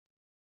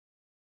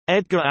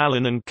Edgar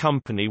Allen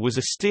Company was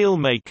a steel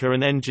maker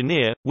and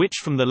engineer, which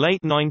from the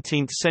late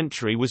 19th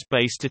century was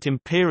based at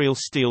Imperial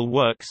Steel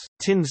Works,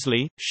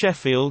 Tinsley,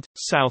 Sheffield,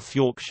 South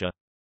Yorkshire.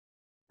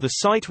 The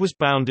site was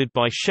bounded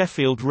by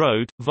Sheffield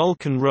Road,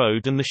 Vulcan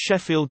Road and the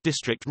Sheffield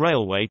District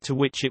Railway to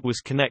which it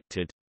was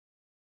connected.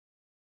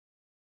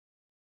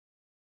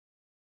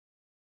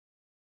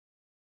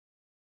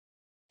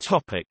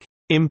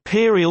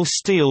 Imperial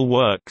Steel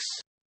Works.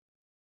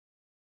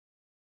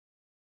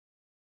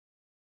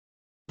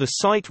 The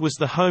site was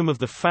the home of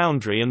the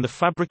foundry and the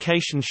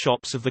fabrication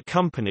shops of the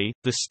company,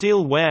 the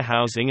steel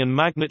warehousing and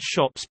magnet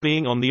shops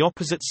being on the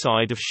opposite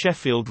side of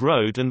Sheffield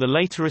Road and the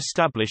later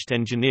established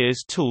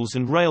engineers' tools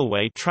and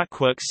railway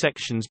trackwork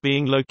sections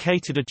being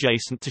located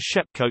adjacent to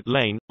Shepcote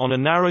Lane, on a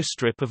narrow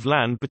strip of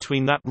land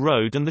between that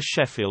road and the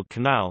Sheffield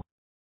Canal.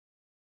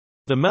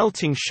 The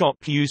melting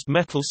shop used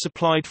metal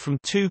supplied from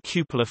two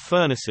cupola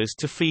furnaces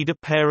to feed a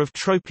pair of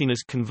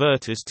tropinas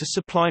converters to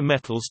supply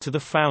metals to the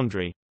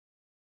foundry.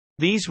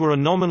 These were a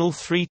nominal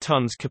 3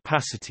 tons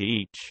capacity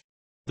each.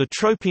 The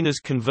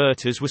tropinas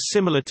converters were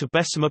similar to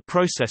Bessemer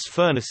process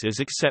furnaces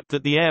except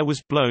that the air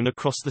was blown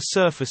across the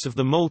surface of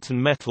the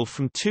molten metal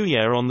from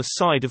tuyere on the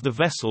side of the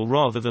vessel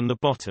rather than the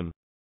bottom.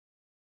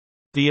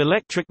 The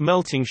electric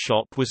melting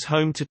shop was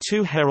home to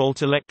 2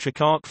 Hérault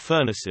electric arc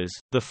furnaces,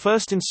 the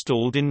first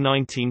installed in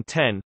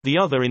 1910, the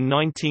other in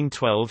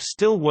 1912,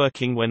 still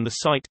working when the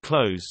site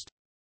closed.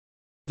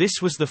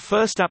 This was the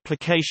first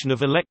application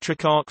of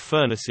electric arc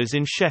furnaces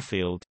in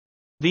Sheffield.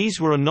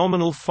 These were a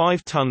nominal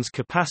 5 tons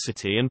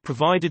capacity and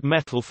provided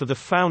metal for the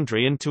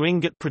foundry and to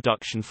ingot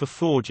production for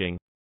forging.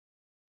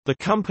 The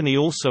company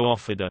also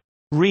offered a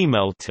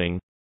remelting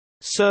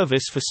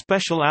service for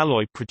special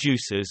alloy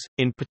producers,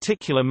 in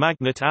particular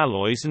magnet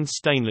alloys and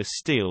stainless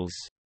steels.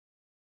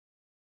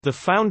 The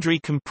foundry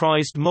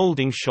comprised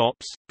molding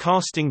shops,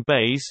 casting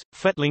bays,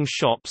 fettling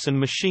shops and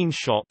machine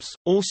shops,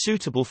 all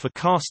suitable for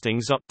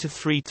castings up to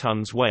 3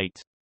 tons weight.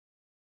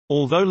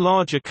 Although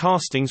larger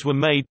castings were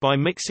made by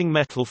mixing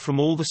metal from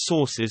all the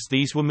sources,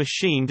 these were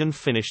machined and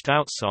finished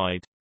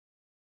outside.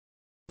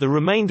 The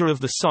remainder of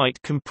the site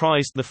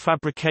comprised the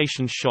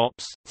fabrication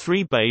shops,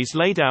 3 bays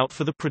laid out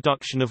for the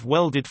production of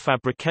welded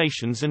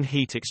fabrications and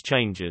heat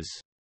exchangers.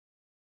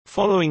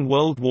 Following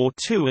World War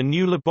II, a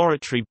new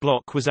laboratory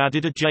block was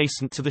added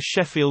adjacent to the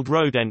Sheffield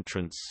Road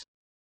entrance.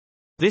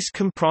 This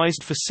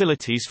comprised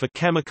facilities for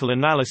chemical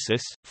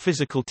analysis,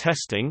 physical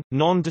testing,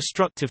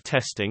 non-destructive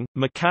testing,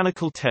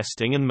 mechanical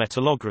testing and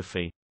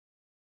metallography.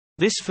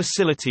 This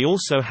facility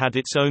also had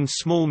its own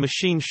small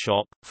machine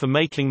shop, for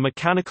making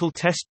mechanical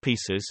test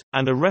pieces,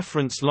 and a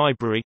reference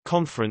library,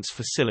 conference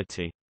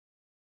facility.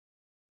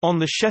 On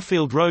the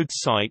Sheffield Road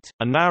site,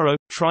 a narrow,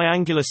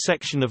 triangular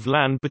section of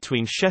land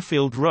between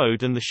Sheffield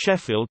Road and the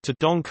Sheffield to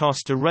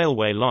Doncaster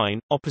railway line,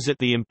 opposite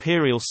the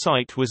Imperial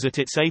site, was at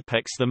its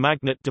apex the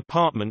magnet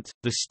department,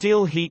 the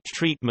steel heat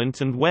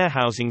treatment and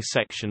warehousing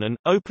section and,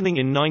 opening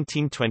in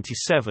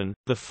 1927,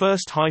 the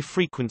first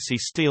high-frequency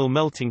steel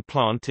melting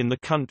plant in the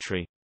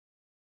country.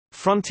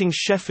 Fronting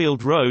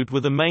Sheffield Road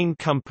were the main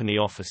company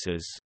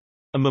offices.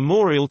 A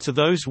memorial to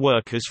those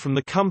workers from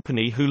the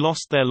company who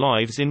lost their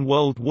lives in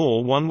World War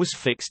I was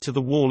fixed to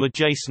the wall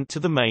adjacent to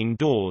the main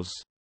doors.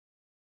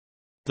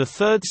 The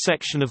third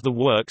section of the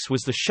works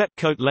was the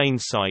Shepcote Lane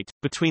site,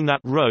 between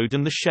that road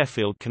and the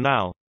Sheffield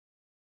Canal.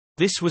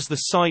 This was the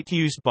site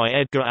used by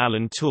Edgar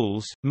Allen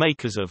Tools,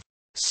 makers of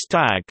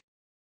Stag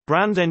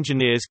brand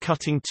engineers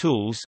cutting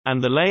tools,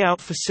 and the layout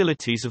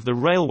facilities of the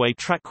railway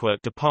trackwork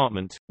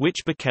department, which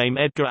became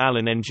Edgar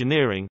Allen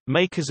Engineering,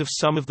 makers of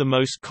some of the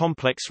most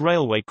complex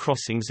railway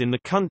crossings in the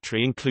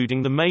country,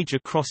 including the major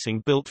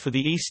crossing built for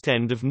the east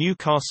end of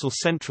Newcastle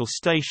Central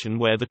Station,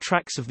 where the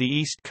tracks of the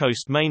East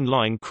Coast Main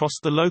Line crossed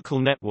the local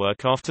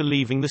network after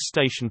leaving the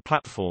station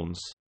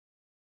platforms.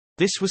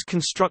 This was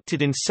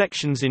constructed in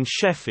sections in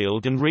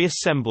Sheffield and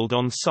reassembled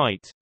on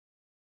site.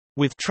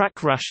 With track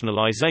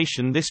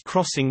rationalisation, this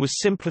crossing was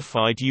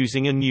simplified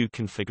using a new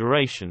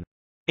configuration.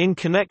 In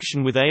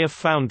connection with a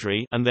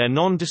foundry and their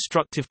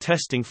non-destructive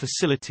testing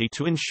facility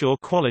to ensure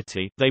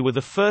quality, they were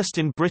the first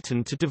in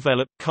Britain to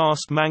develop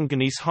cast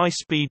manganese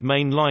high-speed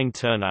main line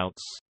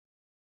turnouts.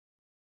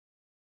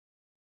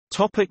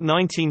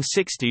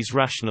 1960s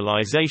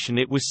rationalisation.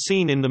 It was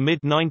seen in the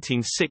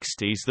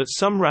mid-1960s that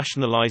some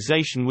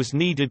rationalisation was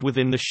needed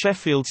within the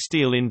Sheffield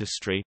steel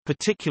industry,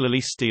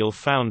 particularly steel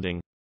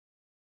founding.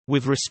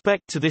 With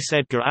respect to this,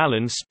 Edgar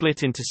Allen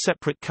split into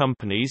separate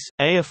companies,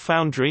 Ayer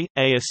Foundry,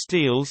 Ayer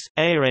Steels,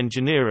 Ayer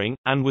Engineering,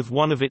 and with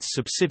one of its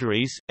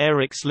subsidiaries,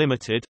 Aerix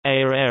Limited,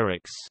 Ayer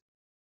Aerix.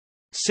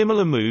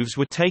 Similar moves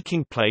were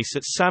taking place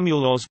at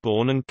Samuel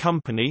Osborne and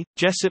Company,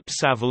 Jessup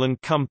Saville and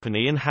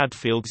Company and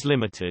Hadfields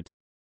Limited.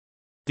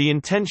 The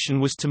intention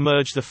was to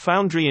merge the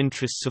foundry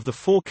interests of the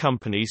 4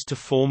 companies to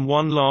form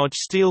one large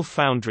steel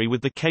foundry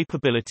with the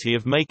capability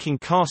of making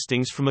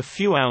castings from a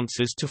few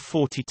ounces to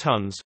 40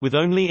 tons, with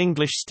only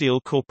English Steel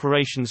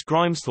Corporation's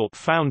Grimesthorpe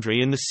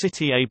foundry in the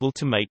city able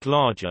to make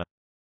larger.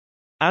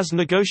 As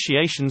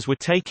negotiations were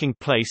taking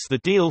place, the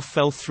deal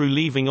fell through,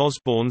 leaving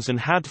Osborne's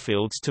and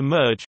Hadfield's to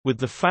merge, with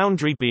the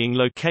foundry being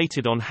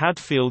located on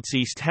Hadfield's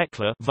East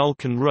Hecla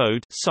Vulcan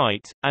Road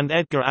site, and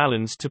Edgar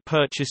Allen's to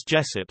purchase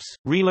Jessop's,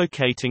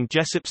 relocating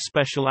Jessop's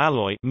special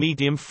alloy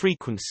medium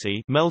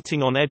frequency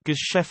melting on Edgar's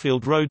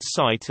Sheffield Road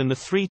site and the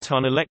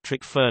 3-ton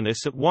electric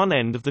furnace at one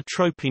end of the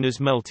Tropina's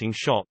melting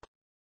shop.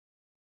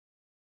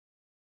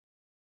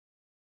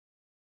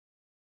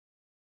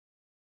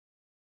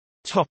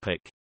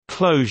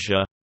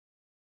 Closure.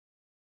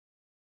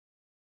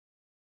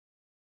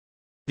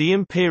 The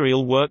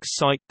Imperial Works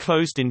site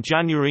closed in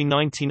January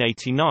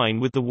 1989,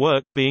 with the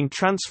work being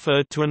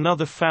transferred to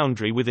another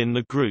foundry within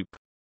the group.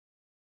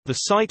 The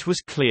site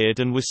was cleared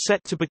and was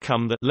set to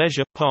become the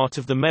leisure part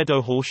of the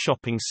Meadowhall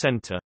shopping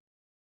centre.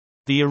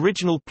 The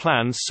original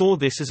plan saw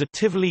this as a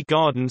Tivoli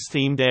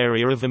Gardens-themed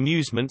area of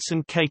amusements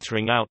and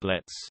catering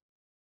outlets.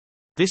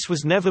 This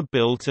was never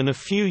built, and a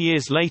few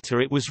years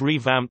later it was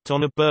revamped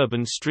on a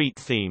Bourbon Street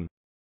theme.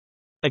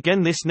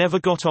 Again, this never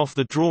got off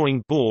the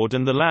drawing board,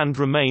 and the land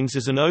remains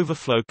as an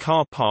overflow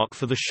car park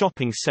for the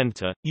shopping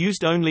centre,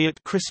 used only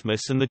at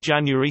Christmas and the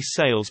January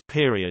sales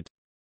period.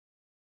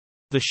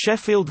 The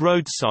Sheffield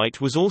Road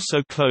site was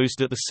also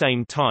closed at the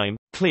same time,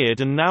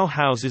 cleared, and now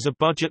houses a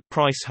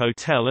budget-price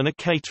hotel and a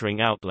catering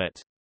outlet.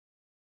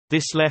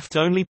 This left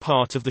only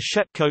part of the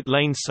Shepcote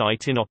Lane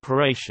site in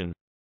operation.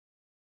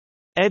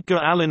 Edgar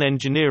Allen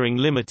Engineering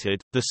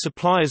Limited, the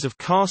suppliers of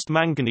cast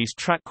manganese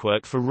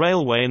trackwork for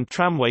railway and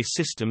tramway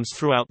systems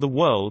throughout the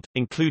world,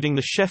 including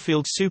the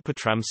Sheffield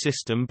Supertram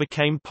system,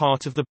 became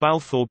part of the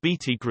Balfour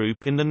Beatty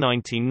Group in the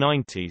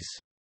 1990s.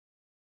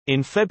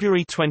 In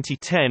February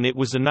 2010 it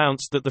was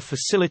announced that the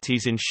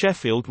facilities in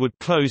Sheffield would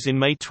close in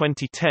May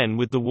 2010,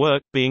 with the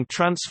work being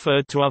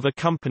transferred to other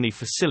company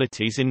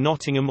facilities in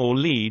Nottingham or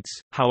Leeds.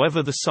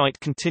 However, the site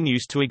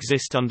continues to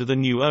exist under the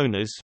new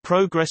owners,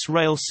 Progress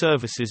Rail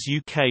Services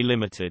UK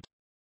Limited.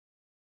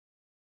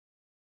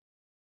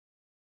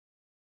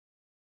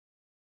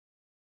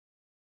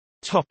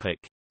 Topic: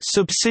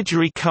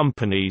 Subsidiary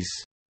companies.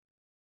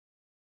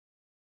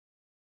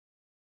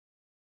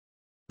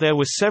 There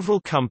were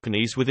several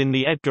companies within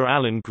the Edgar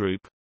Allen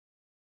Group.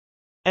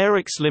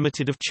 Eriks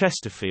Limited of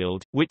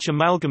Chesterfield, which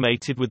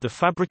amalgamated with the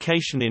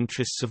fabrication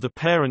interests of the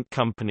parent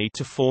company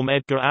to form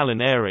Edgar Allen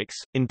Eriks,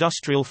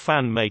 industrial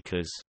fan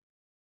makers.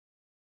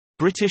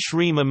 British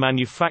Reamer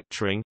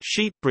Manufacturing,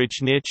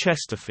 Sheepbridge near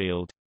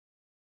Chesterfield.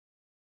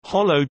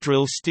 Hollow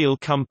Drill Steel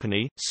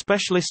Company,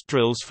 specialist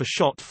drills for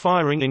shot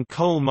firing in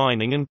coal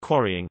mining and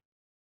quarrying.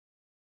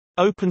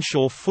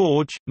 Openshaw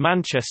Forge,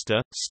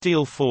 Manchester,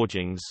 steel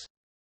forgings.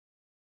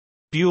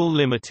 Buell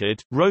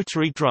Limited,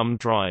 rotary drum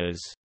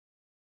dryers.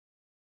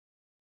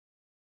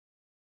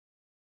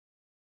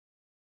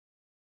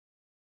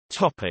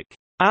 Topic: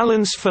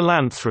 Allen's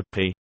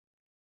philanthropy.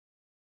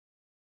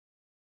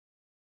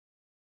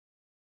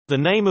 The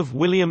name of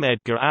William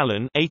Edgar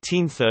Allen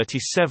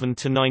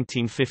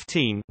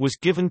 (1837–1915) was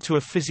given to a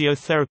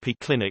physiotherapy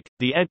clinic,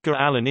 the Edgar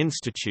Allen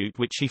Institute,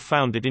 which he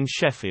founded in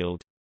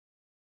Sheffield.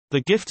 The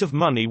gift of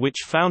money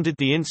which founded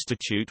the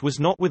institute was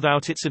not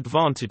without its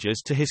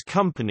advantages to his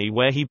company,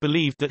 where he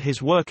believed that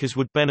his workers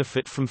would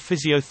benefit from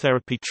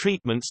physiotherapy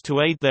treatments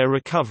to aid their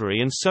recovery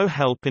and so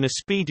help in a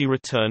speedy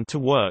return to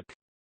work.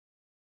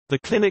 The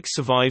clinic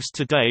survives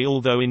today,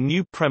 although in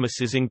new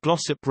premises in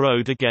Glossop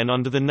Road, again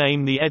under the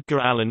name the Edgar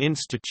Allen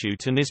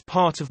Institute, and is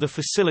part of the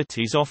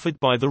facilities offered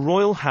by the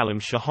Royal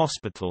Hallamshire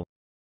Hospital.